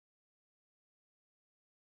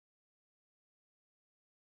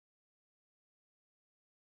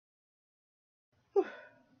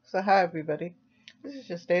So hi everybody. This is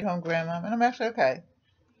your stay-at-home grandma, and I'm actually okay.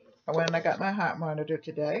 I went and I got my heart monitor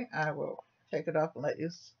today. I will take it off and let you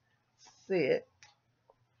see it.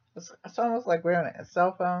 It's almost like wearing a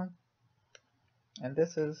cell phone, and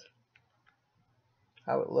this is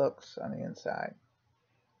how it looks on the inside,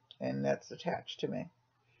 and that's attached to me.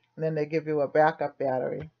 And then they give you a backup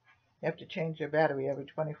battery. You have to change your battery every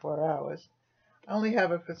 24 hours. I only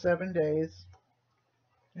have it for 7 days.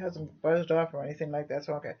 It hasn't buzzed off or anything like that,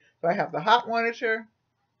 so okay. So I have the heart monitor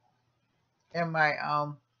and my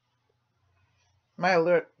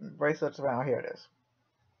alert bracelets around here. It is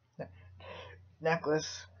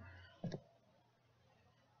necklace.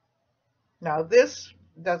 Now this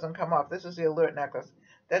doesn't come off. This is the alert necklace.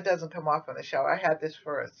 That doesn't come off on the show. I had this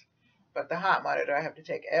first, but the heart monitor I have to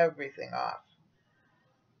take everything off.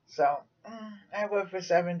 So I went for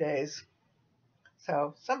 7 days.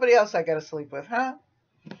 So somebody else I got to sleep with, huh?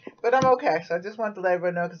 But I'm okay. So I just wanted to let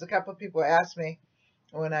everyone know because a couple of people asked me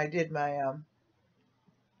when I did my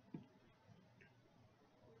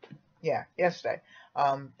yesterday.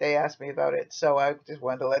 They asked me about it, so I just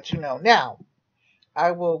wanted to let you know. Now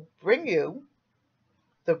I will bring you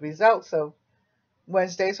the results of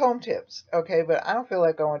Wednesday's home tips, okay? But I don't feel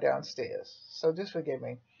like going downstairs, so just forgive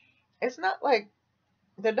me. It's not like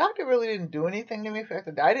the doctor really didn't do anything to me. In fact,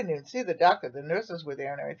 I didn't even see the doctor. The nurses were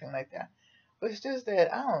there and everything like that. But it's just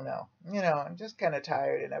that, I don't know, I'm just kind of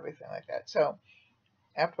tired and everything like that. So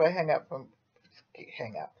after I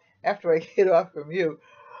after I get off from you,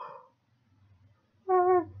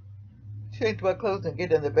 change my clothes and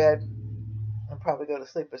get in the bed and probably go to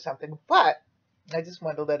sleep or something. But I just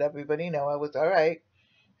wanted to let everybody know I was all right.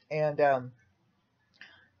 And I'm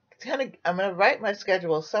gonna write my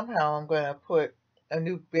schedule somehow. I'm gonna put a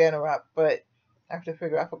new banner up, but I have to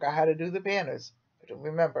figure out. I forgot how to do the banners. I don't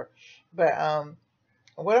remember. But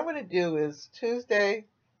what I'm gonna do is Tuesday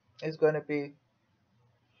is going to be,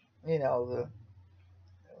 the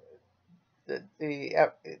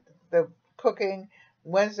the cooking.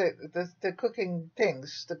 Wednesday, the cooking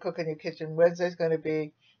things, the cook in your kitchen. Wednesday's going to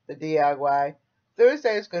be the DIY.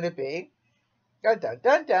 Thursday is going to be dun dun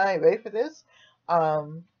dun dun. You ready for this?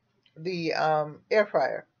 The air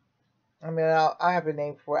fryer. I mean, I have a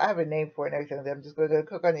name for it. I have a name for it and everything. I'm just going to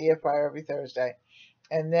cook on the air fryer every Thursday.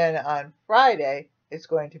 And then on Friday, it's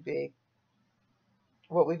going to be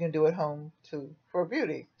what we can do at home for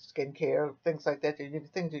beauty, skincare, things like that,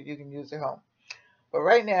 things that you can use at home. But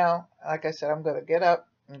right now, like I said, I'm going to get up.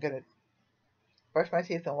 I'm going to brush my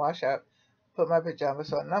teeth and wash up, put my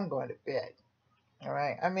pajamas on, and I'm going to bed. All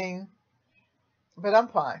right? I mean, but I'm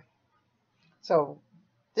fine. So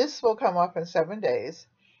this will come off in 7 days.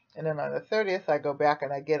 And then on the 30th, I go back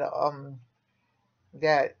and I get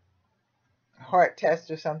that heart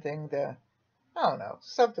test or something. I don't know,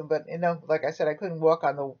 something. But, like I said, I couldn't walk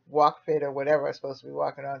on the walk fit or whatever I was supposed to be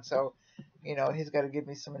walking on. So, he's got to give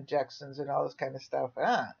me some injections and all this kind of stuff. I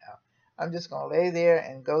don't know. I'm just going to lay there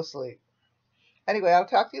and go sleep. Anyway, I'll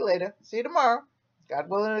talk to you later. See you tomorrow. God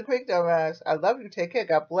willing, in the Creek, Donia. I love you. Take care.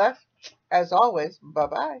 God bless. As always,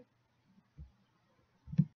 bye-bye.